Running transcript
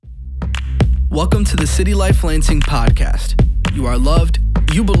Welcome to the City Life Lansing podcast. You are loved,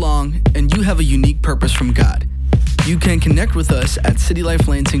 you belong, and you have a unique purpose from God. You can connect with us at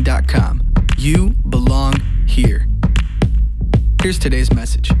citylifelansing.com. You belong here. Here's today's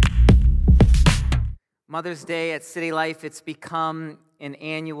message. Mother's Day at City Life, it's become an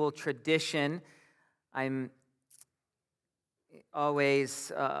annual tradition. I'm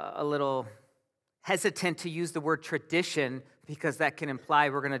always a little hesitant to use the word tradition because that can imply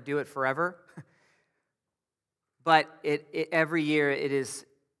we're going to do it forever. But every year it is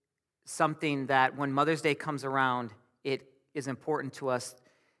something that when Mother's Day comes around, it is important to us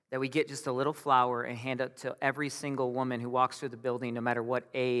that we get just a little flower and hand it to every single woman who walks through the building, no matter what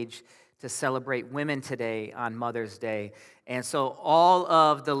age, to celebrate women today on Mother's Day. And so all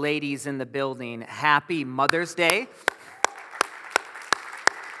of the ladies in the building, happy Mother's Day.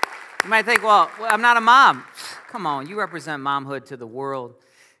 You might think, well, I'm not a mom. Come on, you represent momhood to the world.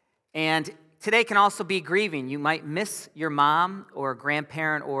 And today can also be grieving. You might miss your mom or a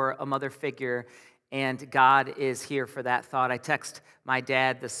grandparent or a mother figure, and God is here for that thought. I text my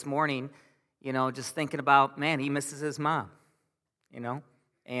dad this morning, just thinking about, man, he misses his mom,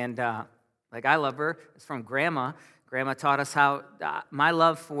 And I love her. It's from Grandma. Grandma taught us how my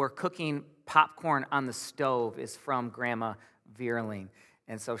love for cooking popcorn on the stove is from Grandma Vierling.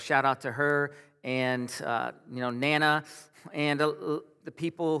 And so shout out to her and, Nana and the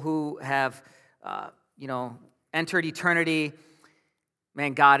people who have, entered eternity.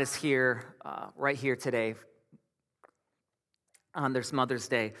 Man, God is here, right here today on this Mother's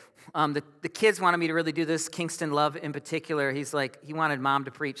Day. The kids wanted me to really do this. Kingston Love in particular, he wanted Mom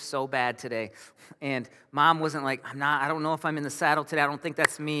to preach so bad today. And Mom wasn't like, I don't know if I'm in the saddle today. I don't think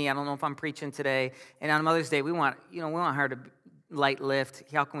that's me. I don't know if I'm preaching today. And on Mother's Day, we want her to light lift.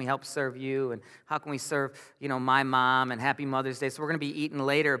 How can we help serve you? And how can we serve, my mom? And happy Mother's Day. So we're going to be eating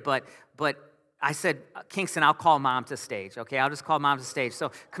later. But I said, Kingston, I'll call Mom to stage. Okay, I'll just call Mom to stage.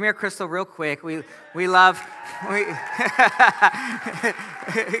 So come here, Crystal, real quick. We love.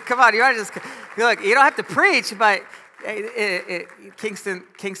 Come on, you want to just look. You don't have to preach, but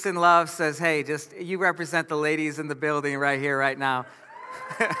Kingston Love says, hey, just you represent the ladies in the building right here, right now.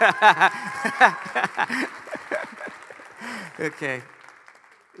 Okay.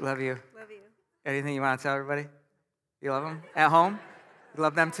 Love you. Love you. Anything you want to tell everybody? You love them? At home? You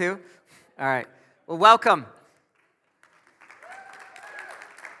love them too? All right. Well, welcome.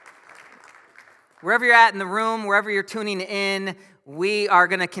 Wherever you're at in the room, wherever you're tuning in, we are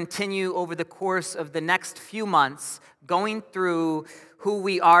going to continue over the course of the next few months going through who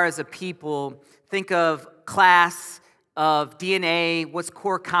we are as a people. Think of class, of DNA, what's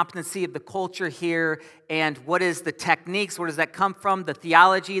core competency of the culture here, and what is the techniques, where does that come from, the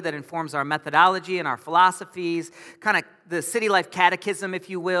theology that informs our methodology and our philosophies, kind of the City Life Catechism, if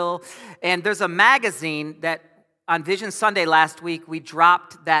you will. And there's a magazine that on Vision Sunday last week, we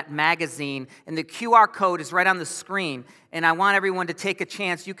dropped that magazine, and the QR code is right on the screen. And I want everyone to take a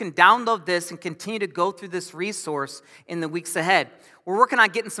chance. You can download this and continue to go through this resource in the weeks ahead. We're working on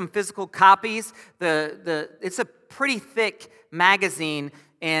getting some physical copies. It's a pretty thick magazine,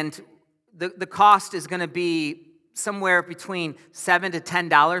 and the cost is going to be somewhere between $7 to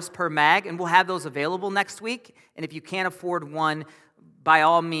 $10 per mag, and we'll have those available next week. And if you can't afford one, by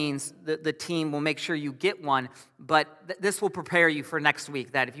all means, the team will make sure you get one, but this will prepare you for next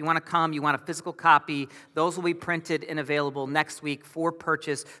week, that if you want to come, you want a physical copy, those will be printed and available next week for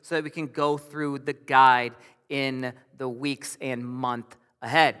purchase so that we can go through the guide in the weeks and month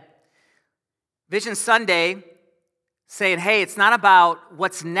ahead. Vision Sunday, saying, hey, it's not about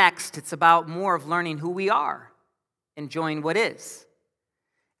what's next, it's about more of learning who we are, enjoying what is.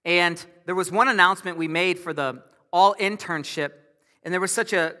 And there was one announcement we made for the all internship, and there was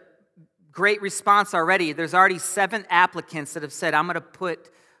such a great response already. There's already 7 applicants that have said, I'm going to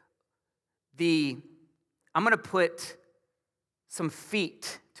put some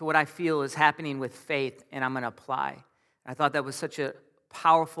feet to what I feel is happening with faith, and I'm going to apply. And I thought that was such a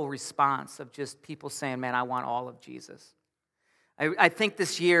powerful response of just people saying, man, I want all of Jesus. I think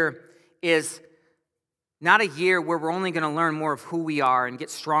this year is not a year where we're only going to learn more of who we are and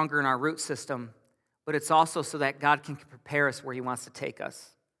get stronger in our root system, but it's also so that God can prepare us where he wants to take us,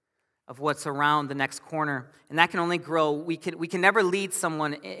 of what's around the next corner. And that can only grow. We can never lead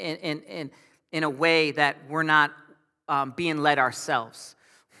someone in a way that we're not being led ourselves.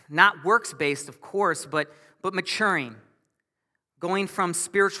 Not works-based, of course, but maturing. Going from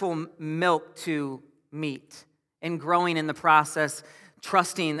spiritual milk to meat and growing in the process,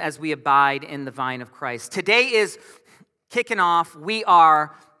 trusting as we abide in the vine of Christ. Today is kicking off. We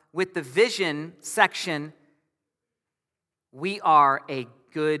are with the vision section. We are a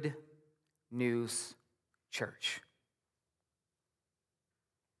good news church.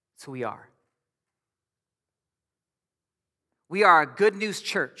 That's who we are. We are a good news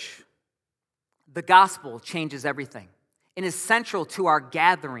church. The gospel changes everything and is central to our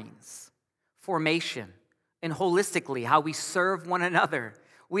gatherings, formation, and holistically how we serve one another.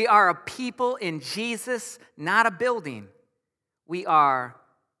 We are a people in Jesus, not a building. We are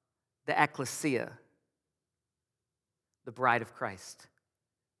the ecclesia, the bride of Christ.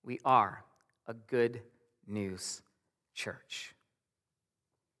 We are a good news church.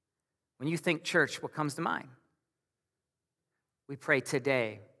 When you think church, what comes to mind? We pray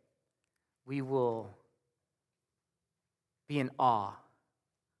today we will be in awe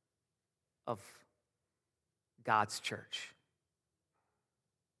of God's church.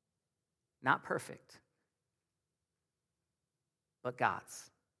 Not perfect, but God's.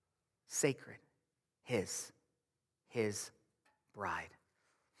 Sacred. His bride.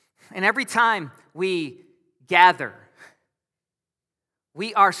 And every time we gather,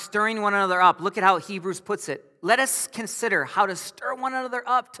 we are stirring one another up. Look at how Hebrews puts it. Let us consider how to stir one another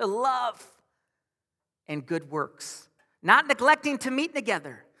up to love and good works, not neglecting to meet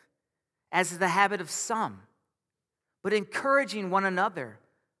together, as is the habit of some, but encouraging one another,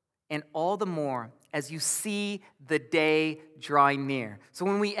 and all the more as you see the day drawing near. So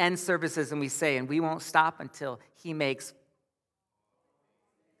when we end services and we say, and we won't stop until he makes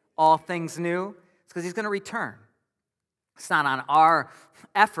all things new, it's because he's going to return. It's not on our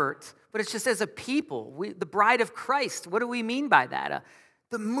effort, but it's just as a people, the bride of Christ. What do we mean by that?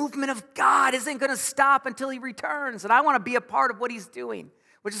 The movement of God isn't going to stop until he returns, and I want to be a part of what he's doing,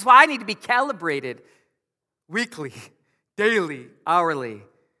 which is why I need to be calibrated weekly, daily, hourly.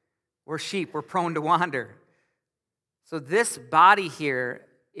 We're sheep, we're prone to wander. So this body here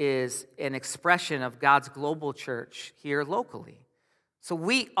is an expression of God's global church here locally. So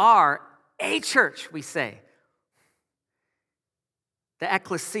we are a church, we say. The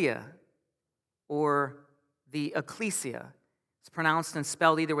ecclesia or the ecclesia. It's pronounced and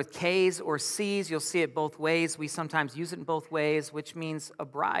spelled either with K's or C's. You'll see it both ways. We sometimes use it in both ways, which means a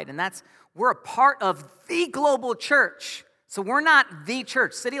bride. And we're a part of the global church. So we're not the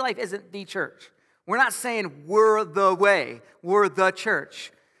church. City Life isn't the church. We're not saying we're the way. We're the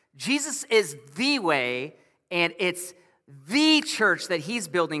church. Jesus is the way, and it's the church that he's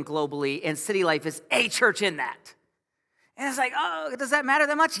building globally, and City Life is a church in that. And it's like, oh, does that matter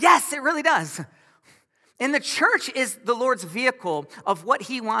that much? Yes, it really does. And the church is the Lord's vehicle of what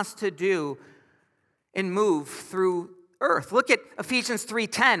he wants to do and move through earth. Look at Ephesians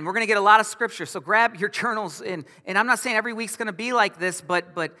 3:10. We're going to get a lot of scripture, so grab your journals. And I'm not saying every week's going to be like this, but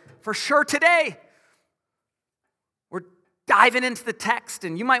for sure today, we're diving into the text.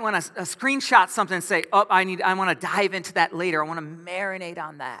 And you might want to screenshot something and say, oh, I want to dive into that later. I want to marinate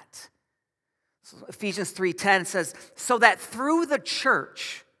on that. So Ephesians 3:10 says, so that through the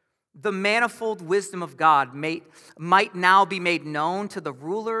church, the manifold wisdom of God might now be made known to the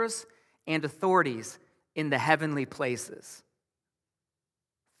rulers and authorities in the heavenly places.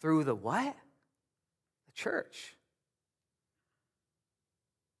 Through the what? The church.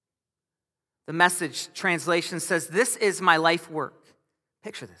 The Message translation says, this is my life work.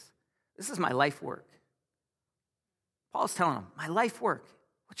 Picture this. This is my life work. Paul's telling them, my life work.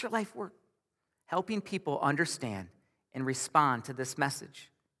 What's your life work? Helping people understand and respond to this message.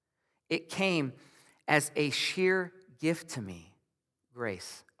 It came as a sheer gift to me,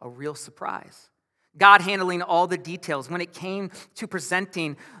 grace, a real surprise. God handling all the details when it came to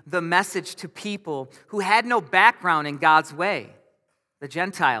presenting the message to people who had no background in God's way, the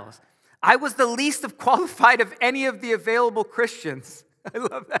Gentiles. I was the least of qualified of any of the available Christians. I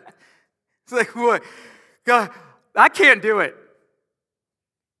love that. It's like, what? God, I can't do it.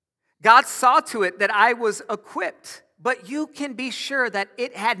 God saw to it that I was equipped, but you can be sure that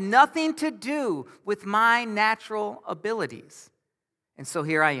it had nothing to do with my natural abilities. And so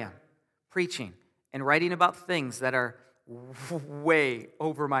here I am, preaching and writing about things that are way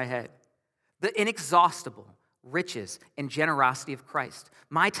over my head. The inexhaustible riches and generosity of Christ.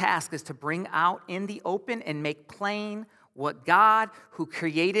 My task is to bring out in the open and make plain what God, who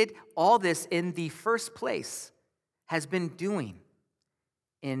created all this in the first place, has been doing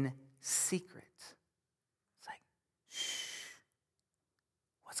in secret. It's like, shh,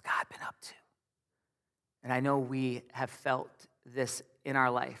 what's God been up to? And I know we have felt this in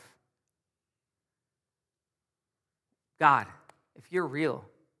our life. God, if you're real,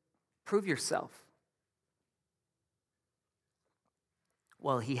 prove yourself.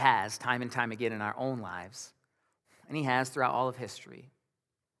 Well, he has time and time again in our own lives, and he has throughout all of history.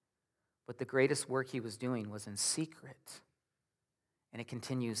 But the greatest work he was doing was in secret. And it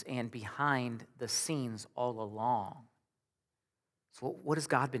continues, and behind the scenes all along. So what has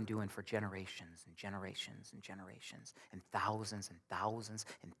God been doing for generations and generations and generations and thousands and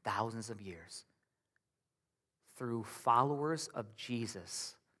thousands of years? Through followers of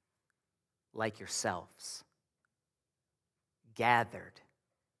Jesus like yourselves, gathered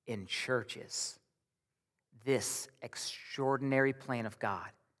in churches, this extraordinary plan of God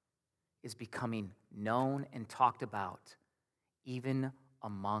is becoming known and talked about even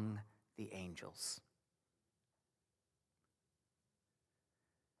among the angels.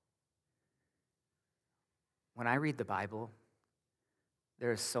 When I read the Bible,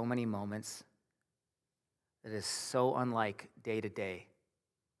 there are so many moments that is so unlike day-to-day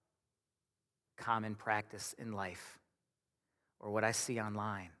common practice in life or what I see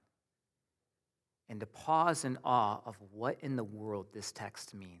online. And to pause in awe of what in the world this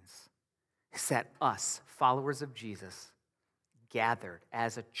text means is that us, followers of Jesus, gathered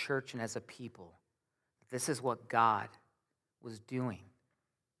as a church and as a people, this is what God was doing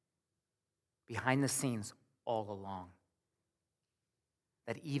behind the scenes all along.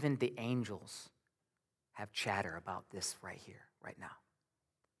 That even the angels have chatter about this right here, right now.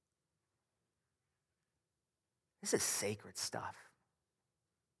 This is sacred stuff.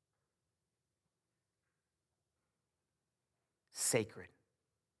 Sacred.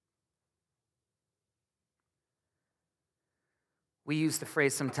 We use the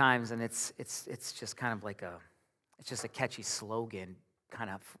phrase sometimes, and it's just kind of like it's just a catchy slogan, kind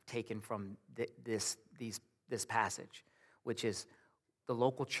of taken from this passage, which is the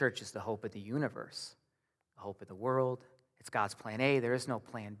local church is the hope of the universe, the hope of the world. It's God's plan A. There is no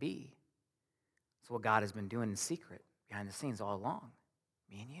plan B. It's what God has been doing in secret, behind the scenes all along.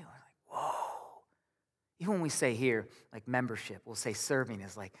 Me and you are like, whoa. Even when we say here, like membership, we'll say serving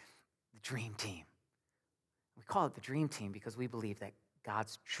is like the dream team. We call it the dream team because we believe that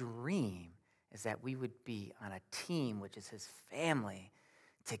God's dream is that we would be on a team, which is his family,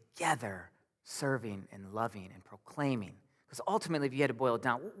 together serving and loving and proclaiming. Because ultimately, if you had to boil it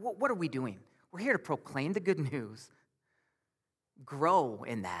down, what are we doing? We're here to proclaim the good news, grow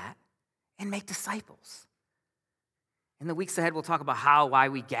in that, and make disciples. In the weeks ahead, we'll talk about why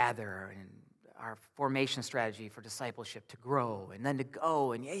we gather and our formation strategy for discipleship to grow and then to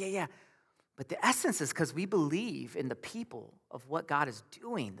go and yeah. But the essence is because we believe in the people of what God is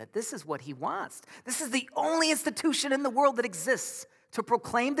doing, that this is what he wants. This is the only institution in the world that exists to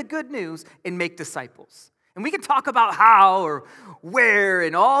proclaim the good news and make disciples. And we can talk about how or where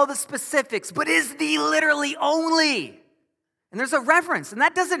and all the specifics, but is the literally only. And there's a reverence, and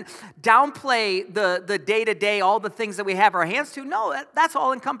that doesn't downplay the day-to-day, all the things that we have our hands to. No, that's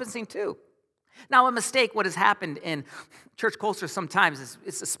all encompassing too. Now, a mistake, what has happened in church culture sometimes is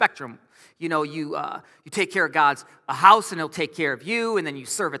it's a spectrum. You know, you take care of God's house, and he'll take care of you, and then you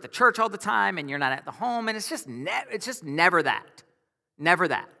serve at the church all the time, and you're not at the home, and it's just never that. Never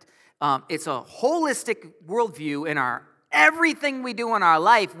that. It's a holistic worldview in everything we do in our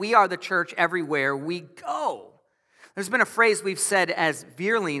life. We are the church everywhere we go. There's been a phrase we've said as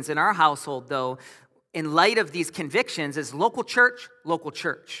Vierlings in our household, though, in light of these convictions, is local church, local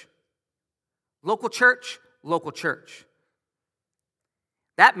church. Local church, local church.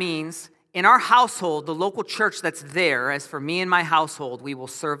 That means in our household, the local church that's there, as for me and my household, we will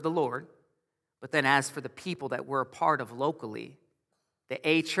serve the Lord. But then as for the people that we're a part of locally, the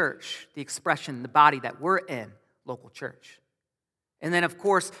A church, the expression, the body that we're in, local church. And then, of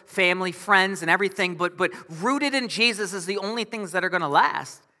course, family, friends, and everything, but rooted in Jesus is the only things that are going to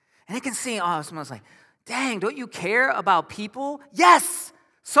last. And it can seem, someone's like, dang, don't you care about people? Yes!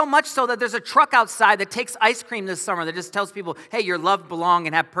 So much so that there's a truck outside that takes ice cream this summer that just tells people, hey, you're loved, belong,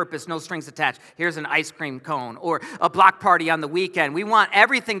 and have purpose, no strings attached. Here's an ice cream cone. Or a block party on the weekend. We want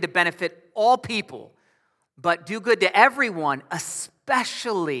everything to benefit all people, but do good to everyone,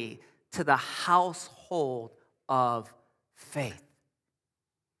 especially to the household of faith.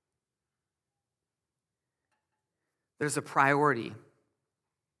 There's a priority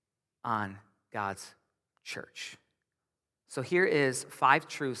on God's church. So here is 5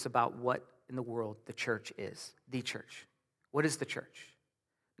 truths about what in the world the church is. The church. What is the church?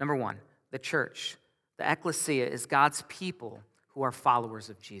 Number 1, the church, the ecclesia, is God's people who are followers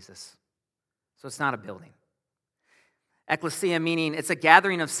of Jesus. So it's not a building. Ecclesia meaning it's a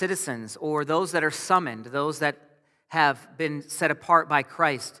gathering of citizens or those that are summoned, those that have been set apart by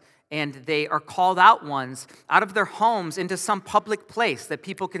Christ, and they are called out ones out of their homes into some public place that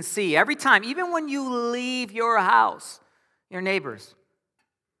people can see every time, even when you leave your house, your neighbors.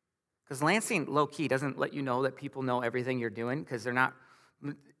 Because Lansing, low-key, doesn't let you know that people know everything you're doing because they're not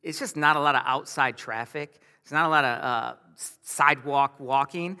it's just not a lot of outside traffic. It's not a lot of sidewalk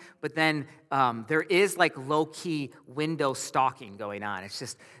walking, but then there is like low-key window stalking going on. It's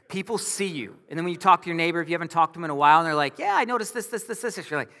just people see you. And then when you talk to your neighbor, if you haven't talked to them in a while, and they're like, yeah, I noticed this.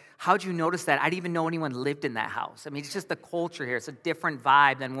 You're like, how'd you notice that? I didn't even know anyone lived in that house. I mean, it's just the culture here. It's a different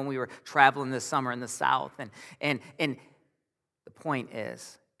vibe than when we were traveling this summer in the South. And the point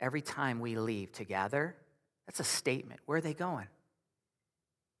is, every time we leave together, that's a statement. Where are they going?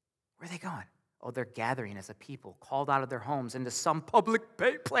 Where are they going? Oh, they're gathering as a people, called out of their homes into some public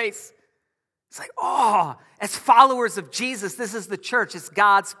place. It's like, oh, as followers of Jesus, this is the church. It's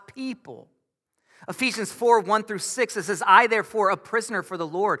God's people. Ephesians 4:1-6, it says, I, therefore, a prisoner for the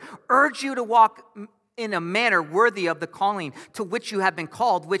Lord, urge you to walk in a manner worthy of the calling to which you have been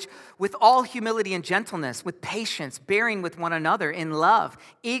called, which with all humility and gentleness, with patience, bearing with one another in love,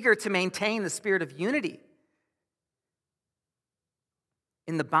 eager to maintain the spirit of unity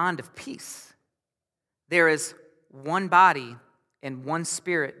in the bond of peace. There is one body and one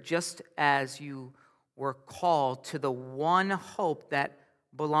spirit, just as you were called to the one hope that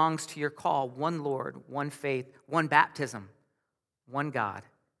belongs to your call, one Lord, one faith, one baptism, one God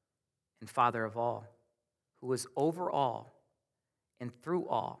and Father of all, who is over all and through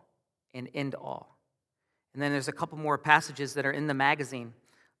all and into all. And then there's a couple more passages that are in the magazine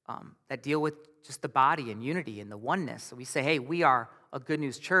that deal with just the body and unity and the oneness. So we say, hey, we are a good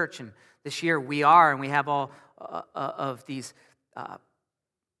news church, and this year we are, and we have all of these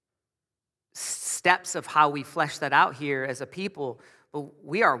steps of how we flesh that out here as a people. But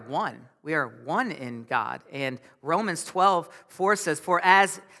we are one. We are one in God. And Romans 12:4 says, for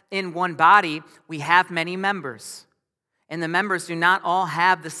as in one body we have many members, and the members do not all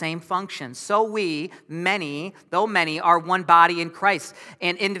have the same function. So we, though many, are one body in Christ,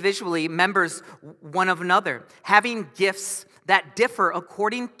 and individually members one of another, having gifts that differ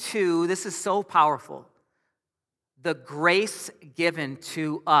according to, this is so powerful, the grace given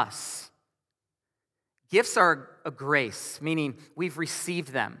to us. Gifts are a grace, meaning we've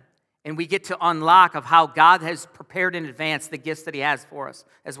received them, and we get to unlock of how God has prepared in advance the gifts that he has for us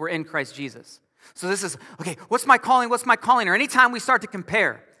as we're in Christ Jesus. So this is, okay, what's my calling? Or anytime we start to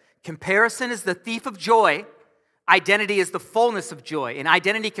compare, comparison is the thief of joy. Identity is the fullness of joy. And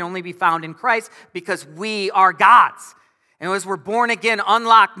identity can only be found in Christ because we are God's. And as we're born again,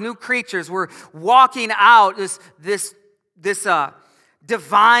 unlocked, new creatures, we're walking out this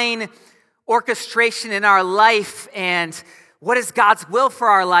divine orchestration in our life, and what is God's will for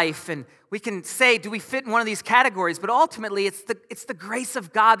our life. And we can say, do we fit in one of these categories? But ultimately, it's the grace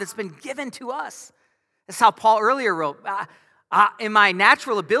of God that's been given to us. That's how Paul earlier wrote, in my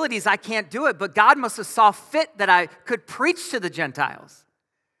natural abilities, I can't do it, but God must have saw fit that I could preach to the Gentiles.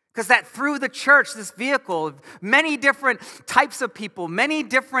 Because that through the church, this vehicle of many different types of people, many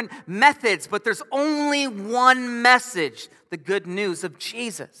different methods, but there's only one message, the good news of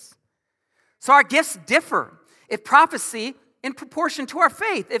Jesus. So our gifts differ. If prophecy, in proportion to our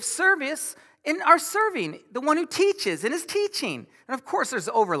faith. If service, in our serving. The one who teaches in his teaching. And of course there's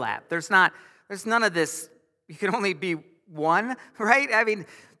overlap. There's none of this, you can only be one, right? I mean,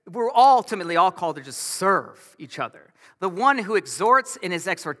 we're ultimately all called to just serve each other. The one who exhorts in his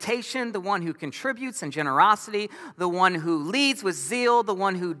exhortation, the one who contributes in generosity, the one who leads with zeal, the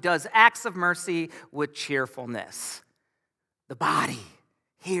one who does acts of mercy with cheerfulness. The body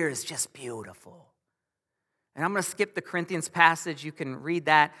here is just beautiful. And I'm going to skip the Corinthians passage. You can read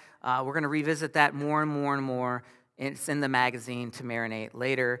that. We're going to revisit that more and more and more. It's in the magazine to marinate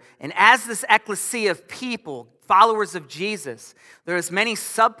later. And as this ecclesia of people, followers of Jesus, there's many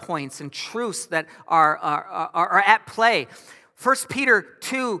subpoints and truths that are at play. 1 Peter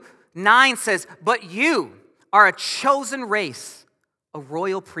 2:9 says, but you are a chosen race, a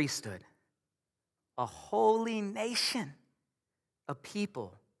royal priesthood, a holy nation, a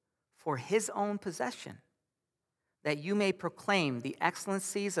people for his own possession, that you may proclaim the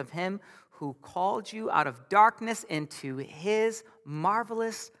excellencies of him who called you out of darkness into his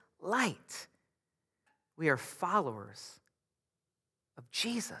marvelous light. We are followers of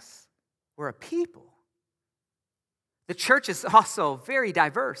Jesus. We're a people. The church is also very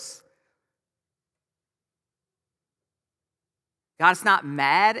diverse. God's not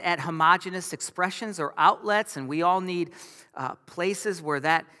mad at homogenous expressions or outlets, and we all need places where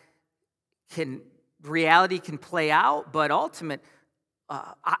that reality can play out, but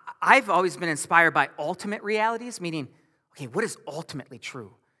I've always been inspired by ultimate realities, meaning, okay, what is ultimately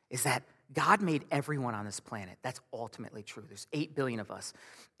true? Is that God made everyone on this planet. That's ultimately true. There's 8 billion of us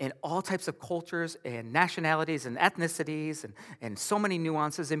in all types of cultures and nationalities and ethnicities and so many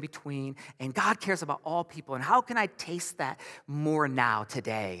nuances in between. And God cares about all people. And how can I taste that more now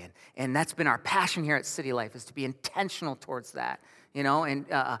today? And that's been our passion here at City Life, is to be intentional towards that. And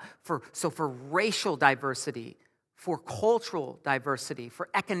for racial diversity, for cultural diversity, for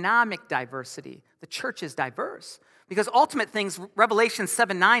economic diversity, the church is diverse. Because ultimate things, Revelation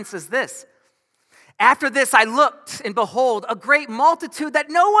 7:9 says this: "After this I looked, and behold, a great multitude that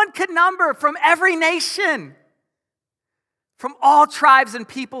no one could number, from every nation, from all tribes and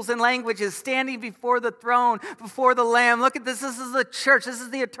peoples and languages, standing before the throne, before the Lamb." Look at this. This is the church. This is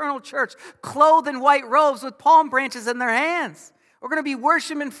the eternal church, clothed in white robes with palm branches in their hands. We're going to be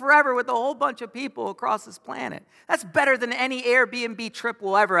worshiping forever with a whole bunch of people across this planet. That's better than any Airbnb trip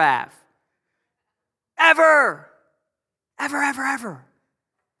we'll ever have. Ever. Ever.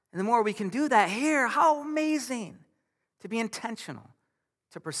 And the more we can do that here, how amazing to be intentional,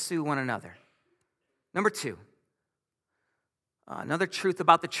 to pursue one another. Number 2, another truth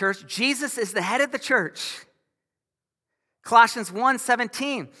about the church: Jesus is the head of the church. Colossians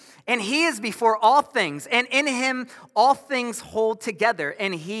 1:17, "And he is before all things, and in him all things hold together,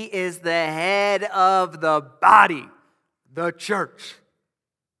 and he is the head of the body," the church.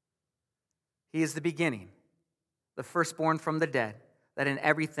 He is the beginning, the firstborn from the dead, that in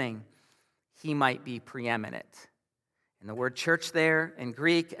everything he might be preeminent. And the word church there in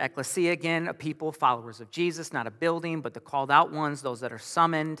Greek, ekklesia again, a people, followers of Jesus, not a building, but the called out ones, those that are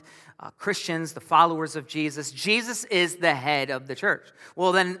summoned, Christians, the followers of Jesus. Jesus is the head of the church.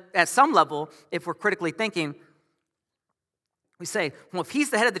 Well, then at some level, if we're critically thinking, we say, well, if he's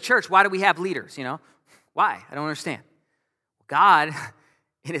the head of the church, why do we have leaders? Why? I don't understand. God,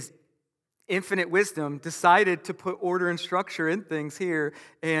 in his infinite wisdom, decided to put order and structure in things here.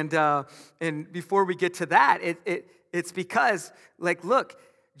 And before we get to that, it's because, look,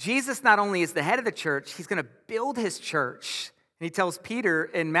 Jesus not only is the head of the church, he's going to build his church. And he tells Peter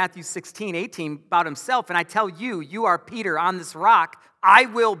in Matthew 16:18 about himself, "And I tell you, you are Peter, on this rock I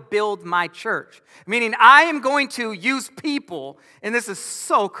will build my church." Meaning I am going to use people. And this is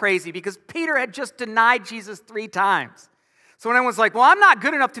so crazy because Peter had just denied Jesus 3 times. So when everyone's like, well, I'm not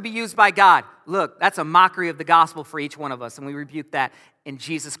good enough to be used by God. Look, that's a mockery of the gospel for each one of us. And we rebuke that in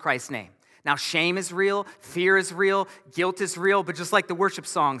Jesus Christ's name. Now, shame is real, fear is real, guilt is real, but just like the worship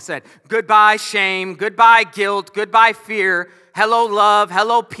song said, goodbye shame, goodbye guilt, goodbye fear, hello love,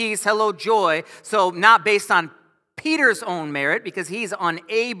 hello peace, hello joy. So not based on Peter's own merit, because he's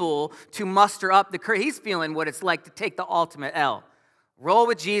unable to muster up the courage. He's feeling what it's like to take the ultimate L. Roll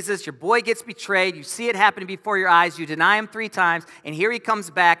with Jesus, your boy gets betrayed, you see it happen before your eyes, you deny him 3 times, and here he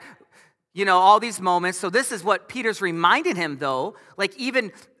comes back, all these moments. So this is what Peter's reminding him, though,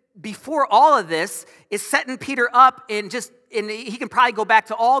 even before all of this, is setting Peter up and he can probably go back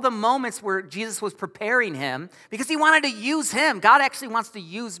to all the moments where Jesus was preparing him because he wanted to use him. God actually wants to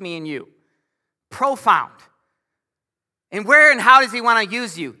use me and you. Profound. And where and how does he want to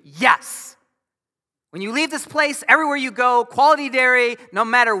use you? Yes. When you leave this place, everywhere you go, quality dairy, no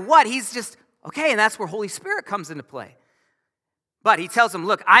matter what, he's just, okay, and that's where Holy Spirit comes into play. But he tells him,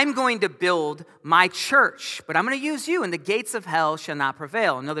 look, I'm going to build my church, but I'm going to use you, and the gates of hell shall not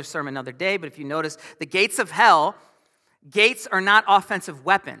prevail. Another sermon, another day, but if you notice, the gates of hell, gates are not offensive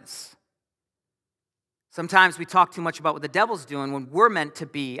weapons. Sometimes we talk too much about what the devil's doing when we're meant to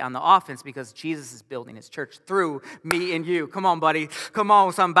be on the offense because Jesus is building his church through me and you. Come on, buddy. Come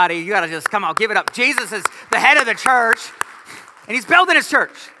on, somebody. You got to just come on, give it up. Jesus is the head of the church, and he's building his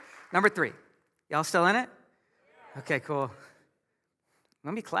church. Number 3. Y'all still in it? Okay, cool.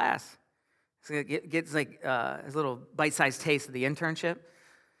 Let me class. So it gets a little bite-sized taste of the internship.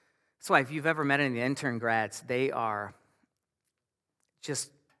 That's why if you've ever met any of the intern grads, they are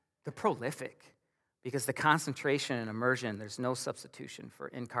they're prolific because the concentration and immersion, there's no substitution for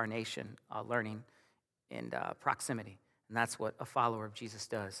incarnation, learning, and proximity. And that's what a follower of Jesus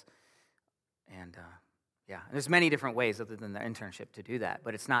does. And there's many different ways other than the internship to do that,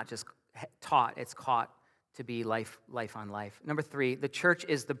 but it's not just taught, it's caught to be life on life. Number 3, the church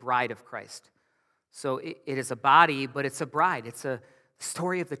is the bride of Christ. So it is a body, but it's a bride. The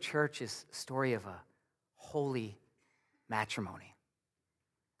story of the church is a story of a holy matrimony.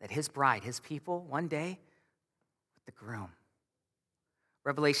 That his bride, his people, one day, with the groom.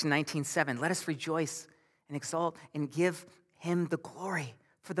 Revelation 19:7, let us rejoice and exalt and give him the glory,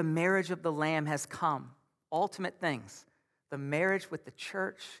 for the marriage of the Lamb has come. Ultimate things. The marriage with the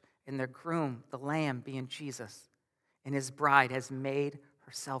church and their groom, the Lamb being Jesus, and his bride has made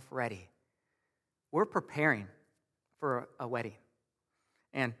herself ready. We're preparing for a wedding.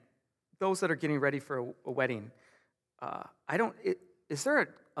 And those that are getting ready for a wedding, is there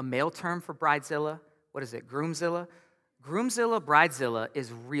a male term for bridezilla? What is it, groomzilla? Groomzilla, bridezilla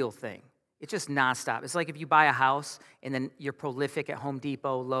is a real thing. It's just nonstop. It's like if you buy a house and then you're prolific at Home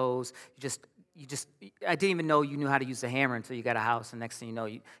Depot, Lowe's, I didn't even know you knew how to use a hammer until you got a house, and next thing you know,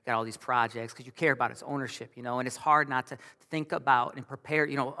 you got all these projects because you care about its ownership, and it's hard not to think about and prepare.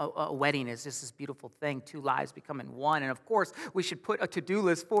 A wedding is just this beautiful thing, two lives becoming one, and of course, we should put a to-do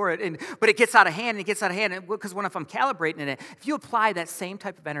list for it, but it gets out of hand, because if I'm calibrating it, if you apply that same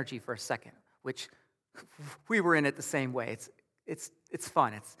type of energy for a second, which we were in it the same way, it's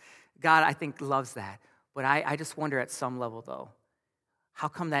fun. God, I think, loves that, but I just wonder at some level, though, how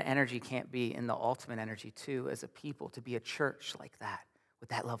come that energy can't be in the ultimate energy, too, as a people, to be a church like that, with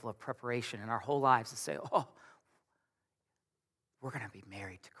that level of preparation in our whole lives, to say, we're going to be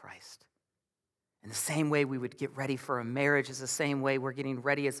married to Christ. In the same way we would get ready for a marriage is the same way we're getting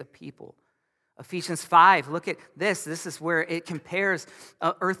ready as a people. Ephesians 5, look at this. This is where it compares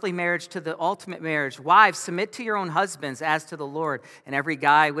earthly marriage to the ultimate marriage. Wives, submit to your own husbands as to the Lord. And every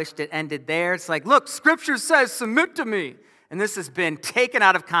guy wished it ended there. It's like, look, Scripture says, submit to me. And this has been taken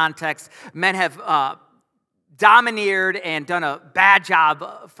out of context. Men have domineered and done a bad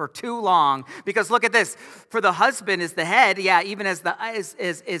job for too long. Because look at this. For the husband is the head, even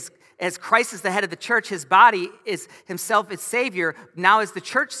as Christ is the head of the church, his body is himself its Savior. Now as the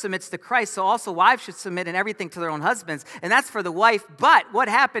church submits to Christ, so also wives should submit in everything to their own husbands. And that's for the wife. But what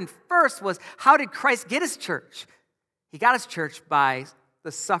happened first was, how did Christ get his church? He got his church by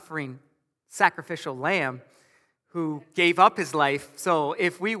the suffering sacrificial lamb who gave up his life. So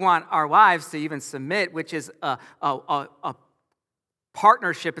if we want our wives to even submit, which is a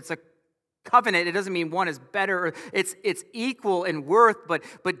partnership, it's a covenant. It doesn't mean one is better. It's equal in worth,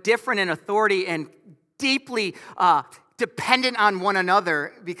 but different in authority and deeply dependent on one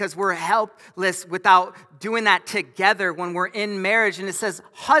another, because we're helpless without doing that together when we're in marriage. And it says,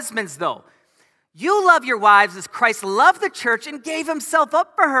 husbands, though, you love your wives as Christ loved the church and gave himself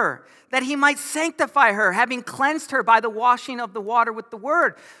up for her, that he might sanctify her, having cleansed her by the washing of the water with the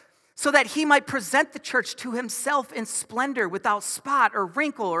word, so that he might present the church to himself in splendor, without spot or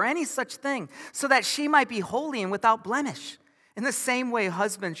wrinkle or any such thing, so that she might be holy and without blemish. In the same way,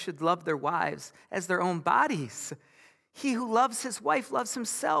 husbands should love their wives as their own bodies. He who loves his wife loves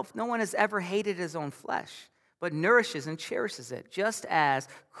himself. No one has ever hated his own flesh, but nourishes and cherishes it, just as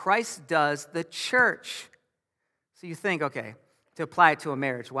Christ does the church. So you think, okay, to apply it to a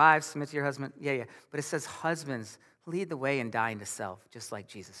marriage, wives, submit to your husband, yeah. But it says, husbands, lead the way in dying to self, just like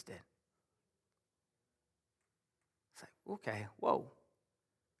Jesus did. It's like, okay, whoa,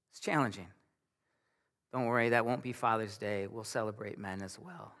 it's challenging. Don't worry, that won't be Father's Day. We'll celebrate men as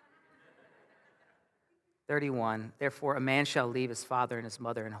well. 31, therefore a man shall leave his father and his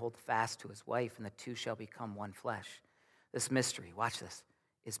mother and hold fast to his wife, and the two shall become one flesh. This mystery, watch this,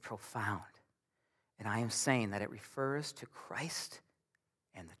 is profound. And I am saying that it refers to Christ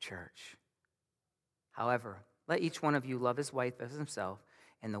and the church. However, let each one of you love his wife as himself,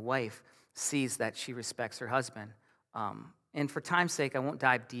 and the wife sees that she respects her husband. And for time's sake, I won't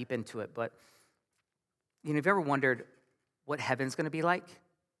dive deep into it, but have you ever wondered what heaven's going to be like?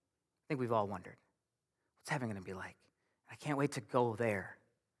 I think we've all wondered. What's heaven going to be like? I can't wait to go there.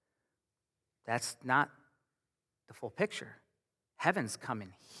 That's not the full picture. Heaven's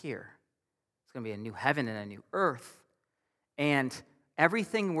coming here. It's going to be a new heaven and a new earth. And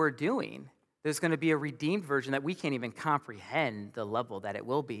everything we're doing, there's going to be a redeemed version that we can't even comprehend the level that it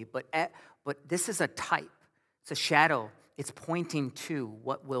will be. But this is a type. It's a shadow. It's pointing to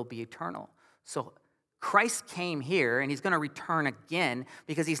what will be eternal. So Christ came here, and he's going to return again,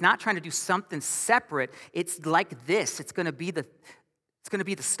 because he's not trying to do something separate. It's like this. It's going to be the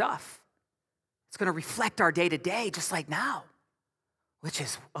stuff. It's going to reflect our day to day, just like now. Which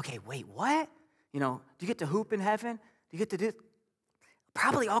is, okay, wait, what? Do you get to hoop in heaven? Do you get to do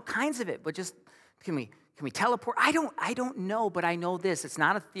probably all kinds of it? But just can we teleport? I don't know, but I know this. It's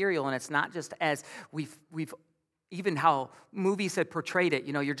not ethereal, and it's not just as we've even how movies had portrayed it.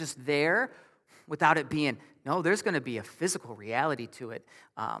 You're just there. Without it being, no, there's going to be a physical reality to it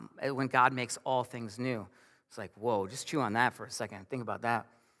when God makes all things new. It's like, whoa, just chew on that for a second. Think about that.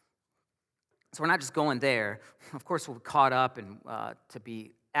 So we're not just going there. Of course, we're caught up, and to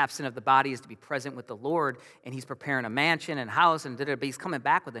be absent of the body is to be present with the Lord, and he's preparing a mansion and house, but he's coming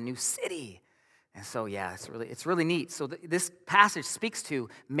back with a new city. And so, yeah, it's really neat. So this passage speaks to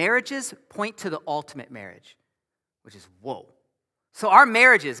marriages point to the ultimate marriage, which is, whoa. So our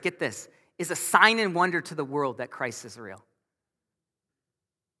marriages, get this, is a sign and wonder to the world that Christ is real.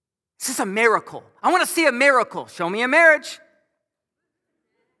 This is a miracle. I want to see a miracle. Show me a marriage.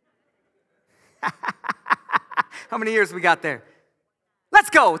 How many years we got there? Let's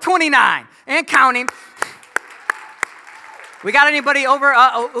go, 29 and counting. We got anybody over,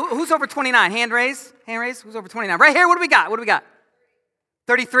 who's over 29? Hand raise, who's over 29? Right here, what do we got?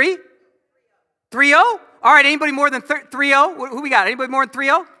 33? 30? All right, anybody more than 30? Who we got? Anybody more than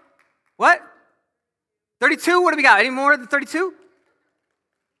 30? What? 32? What do we got? Any more than 32?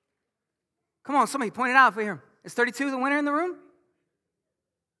 Come on, somebody point it out over here. Is 32 the winner in the room?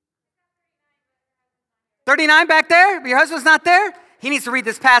 39 back there? Your husband's not there? He needs to read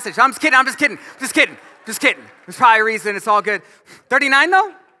this passage. I'm just kidding. There's probably a reason. It's all good. 39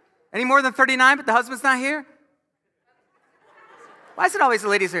 though? Any more than 39 but the husband's not here? Why is it always the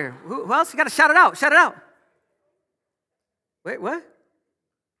ladies here? Who else? You got to shout it out. Wait, what?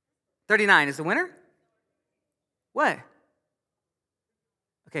 39 is the winner? What?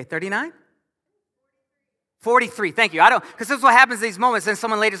 Okay, 39? 43, thank you. Because this is what happens in these moments. Then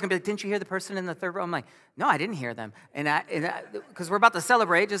someone later is going to be like, didn't you hear the person in the third row? I'm like, no, I didn't hear them. And because we're about to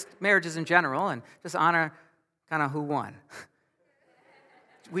celebrate just marriages in general and just honor kind of who won.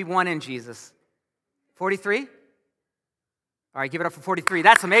 We won in Jesus. 43? All right, give it up for 43.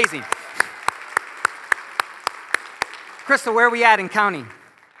 That's amazing. Crystal, where are we at in counting?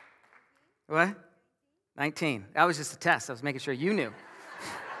 What? 19. That was just a test. I was making sure you knew.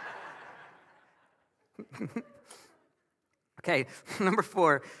 Okay, number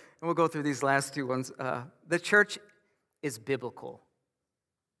 4, and we'll go through these last two ones. The church is biblical,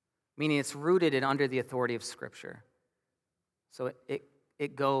 meaning it's rooted and under the authority of Scripture. So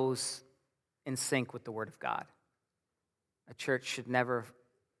it goes in sync with the Word of God. A church should never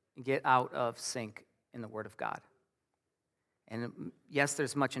get out of sync in the Word of God. And yes,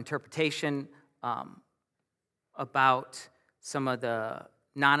 there's much interpretation about some of the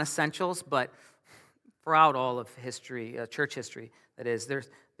non-essentials, but throughout all of history, church history, that is,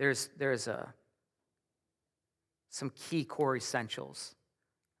 there's some key core essentials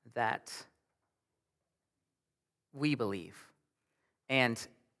that we believe. And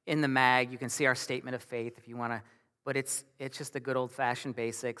in the mag, you can see our statement of faith if you want to, but it's just the good old-fashioned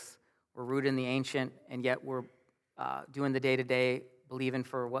basics. We're rooted in the ancient, and yet we're doing the day-to-day, believing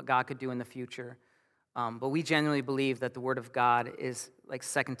for what God could do in the future. But we genuinely believe that the Word of God is, like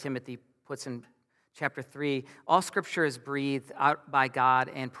 2 Timothy puts in Chapter 3, all Scripture is breathed out by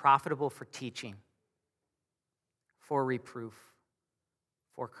God and profitable for teaching, for reproof,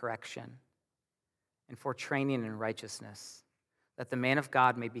 for correction, and for training in righteousness, that the man of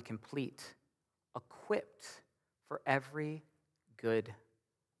God may be complete, equipped for every good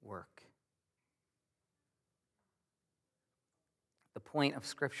work. The point of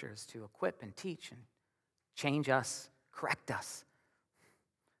Scripture is to equip and teach and change us, correct us.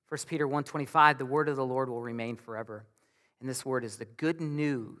 1 Peter 1:25, the word of the Lord will remain forever. And this word is the good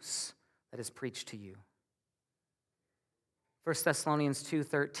news that is preached to you. 1 Thessalonians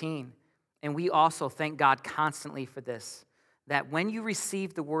 2:13, and we also thank God constantly for this, that when you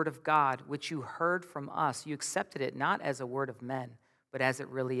received the word of God, which you heard from us, you accepted it not as a word of men, but as it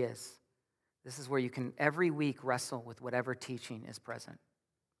really is. This is where you can every week wrestle with whatever teaching is present.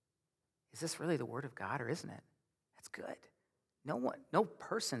 Is this really the word of God or isn't it? That's good. No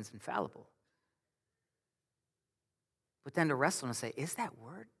person's infallible. But then to wrestle and say, is that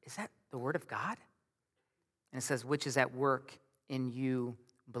the word of God? And it says, which is at work in you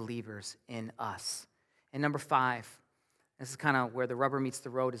believers, in us. And number 5, this is kind of where the rubber meets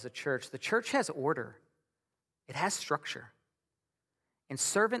the road as a church. The church has order. It has structure. And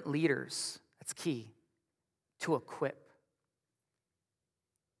servant leaders, that's key, to equip.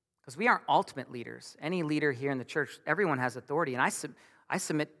 Because we aren't ultimate leaders. Any leader here in the church, everyone has authority. And I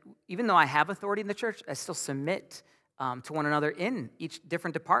submit, even though I have authority in the church, I still submit to one another in each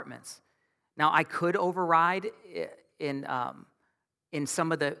different departments. Now, I could override in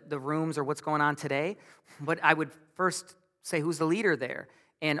some of the rooms or what's going on today, but I would first say who's the leader there.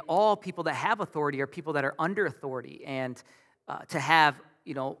 And all people that have authority are people that are under authority. And to have,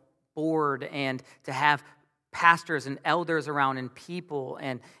 board and to have pastors and elders around and people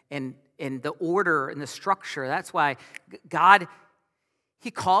and the order and the structure. That's why God,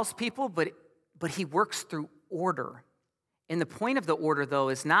 he calls people, but he works through order. And the point of the order, though,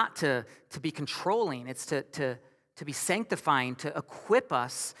 is not to be controlling. It's to be sanctifying, to equip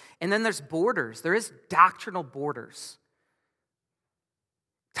us. And then there's borders. There is doctrinal borders.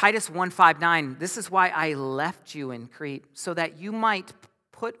 Titus 1:5-9, this is why I left you in Crete, so that you might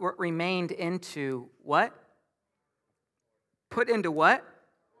put what remained into what? Put into what?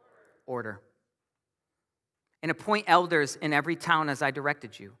 Order. And appoint elders in every town as I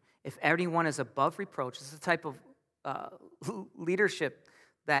directed you. If anyone is above reproach, this is the type of leadership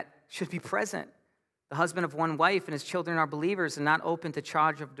that should be present. The husband of one wife and his children are believers and not open to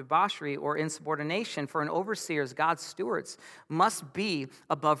charge of debauchery or insubordination. For an overseer, as God's stewards, must be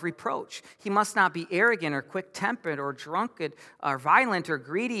above reproach. He must not be arrogant or quick-tempered or drunken or violent or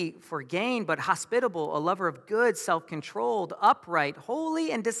greedy for gain, but hospitable, a lover of good, self-controlled, upright,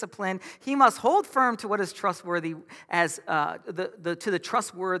 holy, and disciplined. He must hold firm to what is trustworthy as to the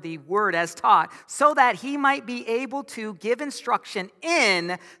trustworthy word as taught, so that he might be able to give instruction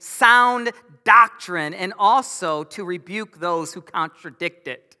in sound doctrine, and also to rebuke those who contradict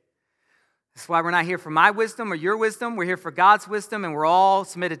it. That's why we're not here for my wisdom or your wisdom. We're here for God's wisdom, and we're all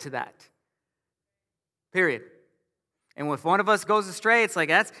submitted to that. Period. And if one of us goes astray, it's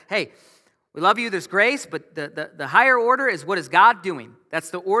like, hey, we love you, there's grace, but the higher order is, what is God doing? That's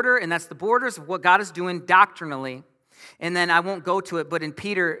the order, and that's the borders of what God is doing doctrinally. And then I won't go to it, but in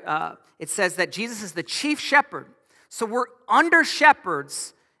Peter, it says that Jesus is the chief shepherd. So we're under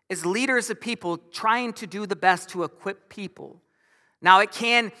shepherds as leaders of people trying to do the best to equip people. Now, it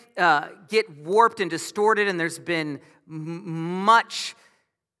can get warped and distorted, and there's been much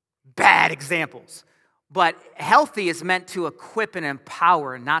bad examples. But healthy is meant to equip and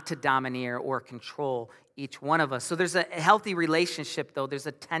empower, not to domineer or control each one of us. So there's a healthy relationship, though. There's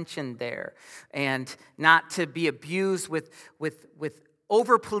a tension there. And not to be abused with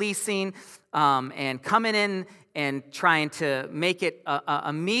over-policing and coming in and trying to make it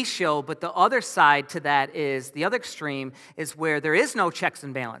a me show, but the other side to that is, the other extreme is where there is no checks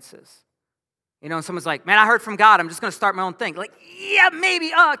and balances. You know, and someone's like, man, I heard from God, I'm just going to start my own thing. Like, yeah,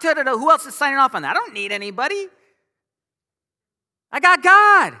 maybe, who else is signing off on that? I don't need anybody. I got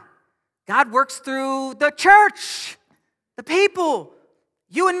God. God works through the church, the people,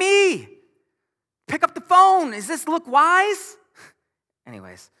 you and me. Pick up the phone. Does this look wise?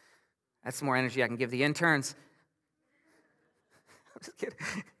 Anyways, that's some more energy I can give the interns. I'm just kidding.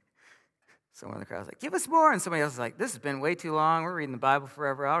 Someone in the crowd was like, give us more. And somebody else was like, this has been way too long. We're reading the Bible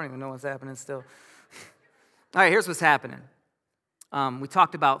forever. I don't even know what's happening still. All right, here's what's happening. We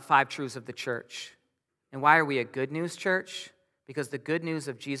talked about 5 truths of the church. And why are we a good news church? Because the good news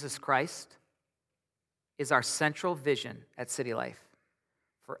of Jesus Christ is our central vision at City Life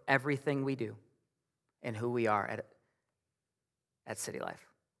for everything we do and who we are at City Life.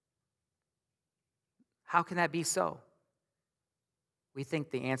 How can that be so? We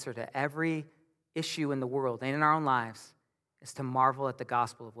think the answer to every issue in the world and in our own lives is to marvel at the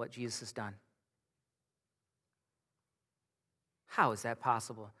gospel of what Jesus has done. How is that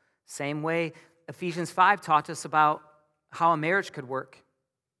possible? Same way Ephesians 5 taught us about how a marriage could work.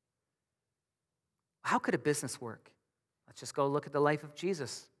 How could a business work? Let's just go look at the life of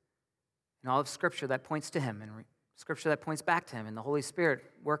Jesus and all of Scripture that points to him, and Scripture that points back to him, and the Holy Spirit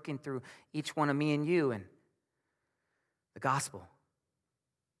working through each one of me and you. And the gospel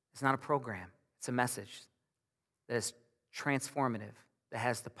is not a program. It's a message that is transformative, that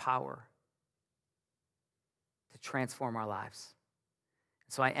has the power to transform our lives.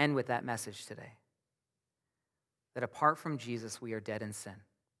 So I end with that message today, that apart from Jesus, we are dead in sin.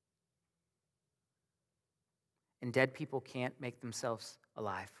 And dead people can't make themselves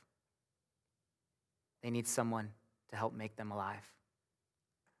alive. They need someone to help make them alive.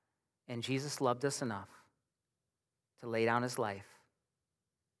 And Jesus loved us enough to lay down his life,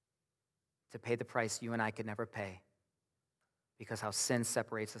 to pay the price you and I could never pay, because how sin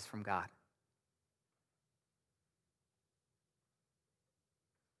separates us from God.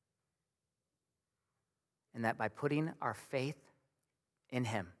 And that by putting our faith in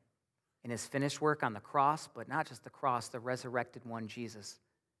him, in his finished work on the cross, but not just the cross, the resurrected one, Jesus,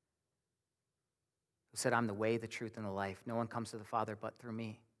 who said, I'm the way, the truth, and the life. No one comes to the Father but through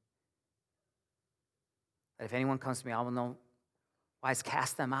me. That if anyone comes to me, I will know why is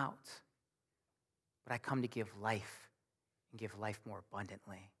cast them out. But I come to give life, and give life more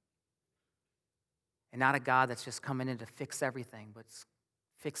abundantly. And not a God that's just coming in to fix everything, but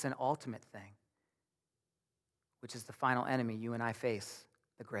fix an ultimate thing, which is the final enemy you and I face,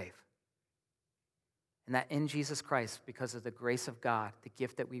 the grave. And that in Jesus Christ, because of the grace of God, the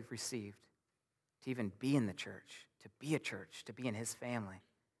gift that we've received, to even be in the church, to be a church, to be in his family,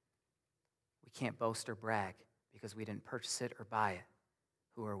 we can't boast or brag because we didn't purchase it or buy it.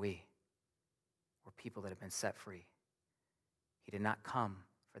 Who are we? We're people that have been set free. He did not come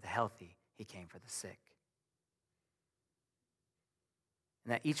for the healthy, he came for the sick.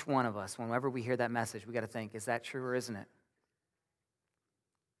 And that each one of us, whenever we hear that message, we got to think, is that true or isn't it?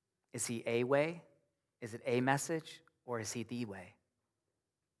 Is he a way? Is it a message? Or is he the way?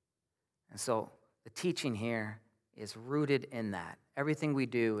 And so the teaching here is rooted in that. Everything we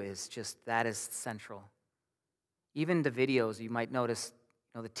do is just, that is central. Even the videos, you might notice,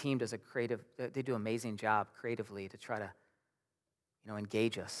 The team does they do an amazing job creatively to try to,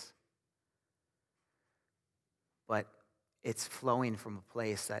 engage us. But it's flowing from a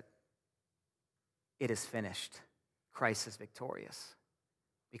place that it is finished. Christ is victorious.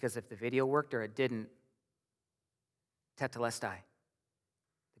 Because if the video worked or it didn't, tetelestai.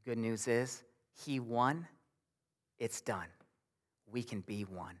 The good news is, he won, it's done. We can be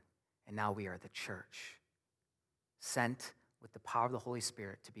one. And now we are the church, sent with the power of the Holy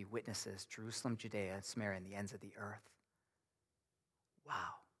Spirit to be witnesses, Jerusalem, Judea, Samaria, and the ends of the earth.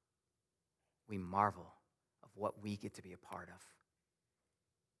 Wow. We marvel of what we get to be a part of.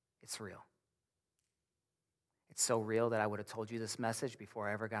 It's real. It's so real that I would have told you this message before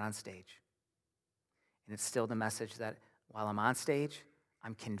I ever got on stage. And it's still the message that while I'm on stage,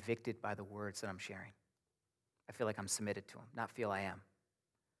 I'm convicted by the words that I'm sharing. I feel like I'm submitted to them, not feel I am.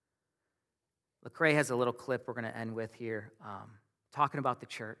 Lecrae has a little clip we're going to end with here, talking about the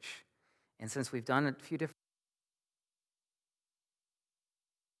church. And since we've done a few different...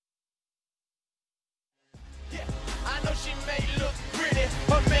 Yeah, I know she may look pretty,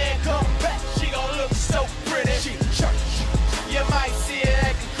 but man, come back, she gon' look so pretty. She church, you might see it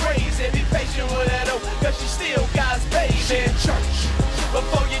acting crazy. Be patient with her though, cause she still God's baby. She church,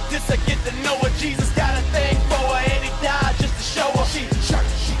 before you diss her, get to know her. Jesus got a thing for her, and he died just to show her. She church.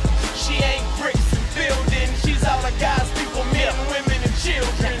 She ain't bricks and buildings. She's all of God's people, men, women, and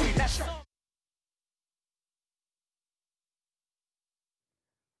children.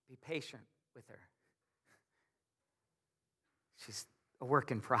 Be patient with her. She's a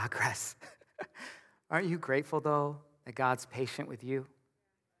work in progress. Aren't you grateful, though, that God's patient with you?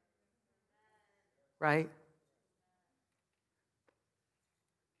 Right?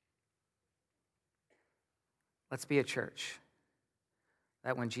 Let's be a church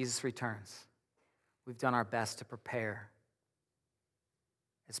that when Jesus returns, we've done our best to prepare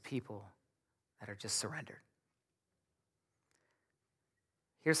as people that are just surrendered.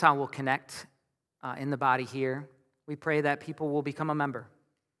 Here's how we'll connect in the body here. We pray that people will become a member.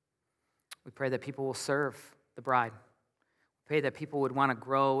 We pray that people will serve the bride. We pray that people would want to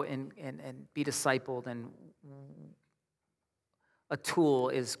grow and be discipled, and a tool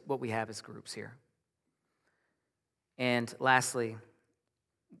is what we have as groups here. And lastly,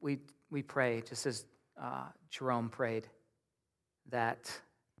 we pray, just as Jerome prayed, that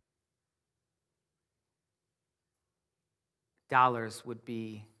dollars would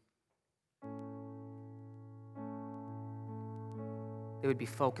be, they would be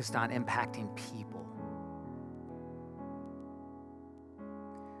focused on impacting people.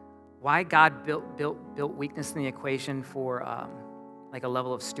 Why God built weakness in the equation for like a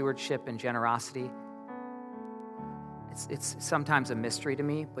level of stewardship and generosity, it's sometimes a mystery to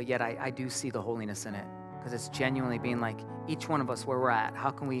me, but yet I do see the holiness in it, because it's genuinely being like, each one of us where we're at, how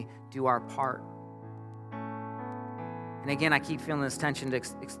can we do our part? And again, I keep feeling this tension to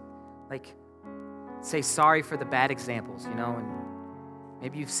say sorry for the bad examples, and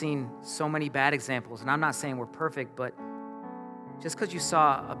maybe you've seen so many bad examples, and I'm not saying we're perfect, but just because you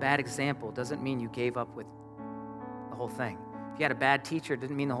saw a bad example doesn't mean you gave up with the whole thing. If you had a bad teacher, it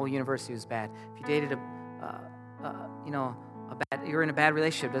didn't mean the whole university was bad. If you dated you're in a bad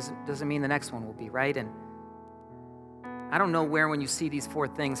relationship, doesn't mean the next one will be, right? And I don't know where, when you see these four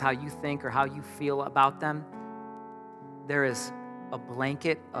things, how you think or how you feel about them. There is a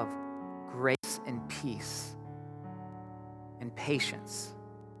blanket of grace and peace and patience.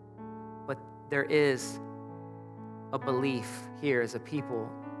 But there is a belief here as a people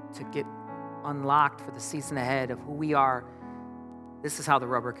to get unlocked for the season ahead of who we are. This is how the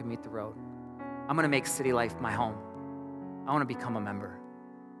rubber can meet the road. I'm going to make City Life my home. I want to become a member.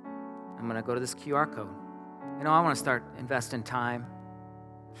 I'm going to go to this QR code. I want to start investing time.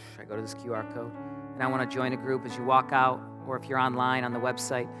 I go to this QR code, and I want to join a group. As you walk out, or if you're online on the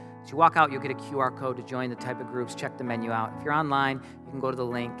website, as you walk out, you'll get a QR code to join the type of groups. Check the menu out. If you're online, you can go to the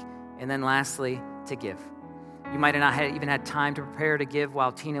link. And then lastly, to give. You might have not even had time to prepare to give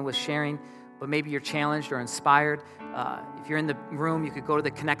while Tina was sharing, but maybe you're challenged or inspired. If you're in the room, you could go to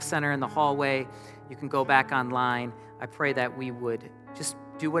the Connect Center in the hallway. You can go back online. I pray that we would just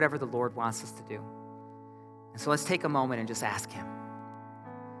do whatever the Lord wants us to do. And so let's take a moment and just ask him.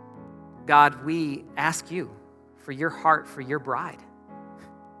 God, we ask you for your heart for your bride.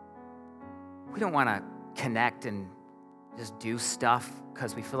 We don't want to connect and just do stuff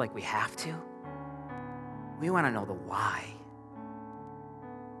because we feel like we have to. We want to know the why.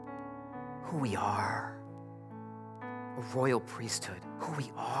 Who we are. A royal priesthood. Who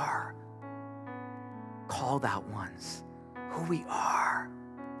we are. Called out ones. Who we are.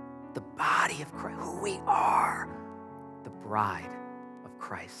 The body of Christ. Who we are. The bride of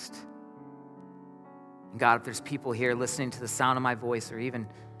Christ. And God, if there's people here listening to the sound of my voice or even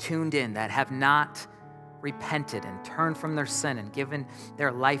tuned in that have not repented and turned from their sin and given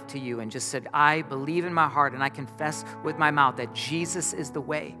their life to you and just said, I believe in my heart and I confess with my mouth that Jesus is the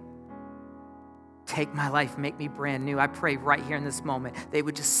way. Take my life, make me brand new. I pray right here in this moment, they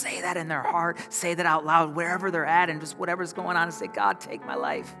would just say that in their heart, say that out loud, wherever they're at and just whatever's going on and say, God, take my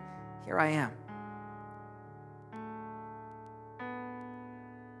life. Here I am.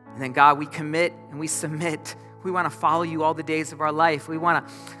 And then God, we commit and we submit. We want to follow you all the days of our life. We want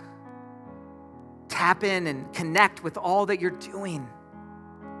to tap in and connect with all that you're doing.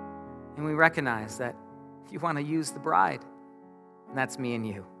 And we recognize that you want to use the bride, and that's me and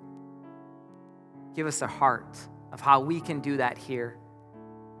you. Give us a heart of how we can do that here.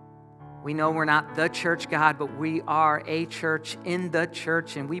 We know we're not the church, God, but we are a church in the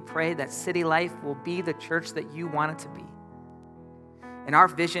church, and we pray that City Life will be the church that you want it to be. And our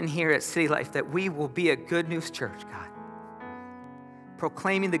vision here at City Life, that we will be a good news church, God,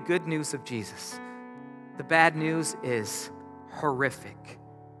 proclaiming the good news of Jesus. The bad news is horrific.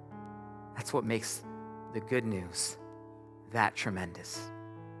 That's what makes the good news that tremendous.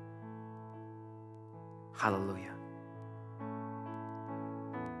 Hallelujah.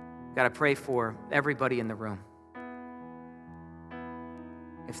 Got to pray for everybody in the room.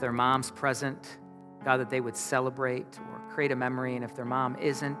 If their mom's present, God, that they would celebrate or create a memory. And if their mom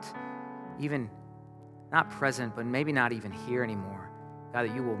isn't, even not present, but maybe not even here anymore, God,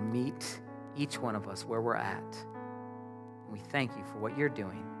 that you will meet each one of us where we're at. And we thank you for what you're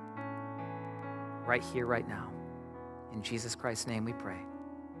doing right here, right now. In Jesus Christ's name we pray.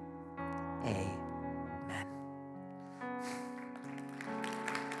 Amen.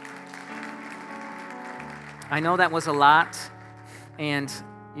 I know that was a lot, and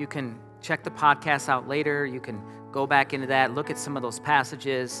you can check the podcast out later. You can go back into that, look at some of those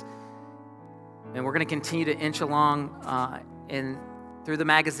passages, and we're going to continue to inch along through the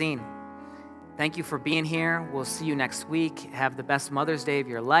magazine. Thank you for being here. We'll see you next week. Have the best Mother's Day of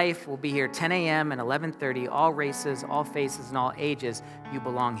your life. We'll be here 10 a.m. and 11:30, all races, all faces, and all ages. You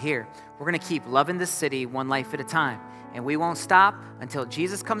belong here. We're going to keep loving this city one life at a time. And we won't stop until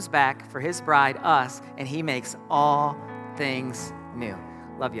Jesus comes back for his bride, us, and he makes all things new.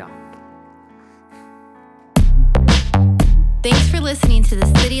 Love y'all. Thanks for listening to the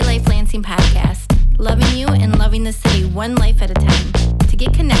City Life Lansing podcast. Loving you and loving the city one life at a time. To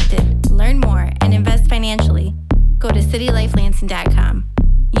get connected, learn more, and invest financially, go to citylifelansing.com.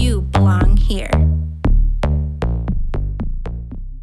 You belong here.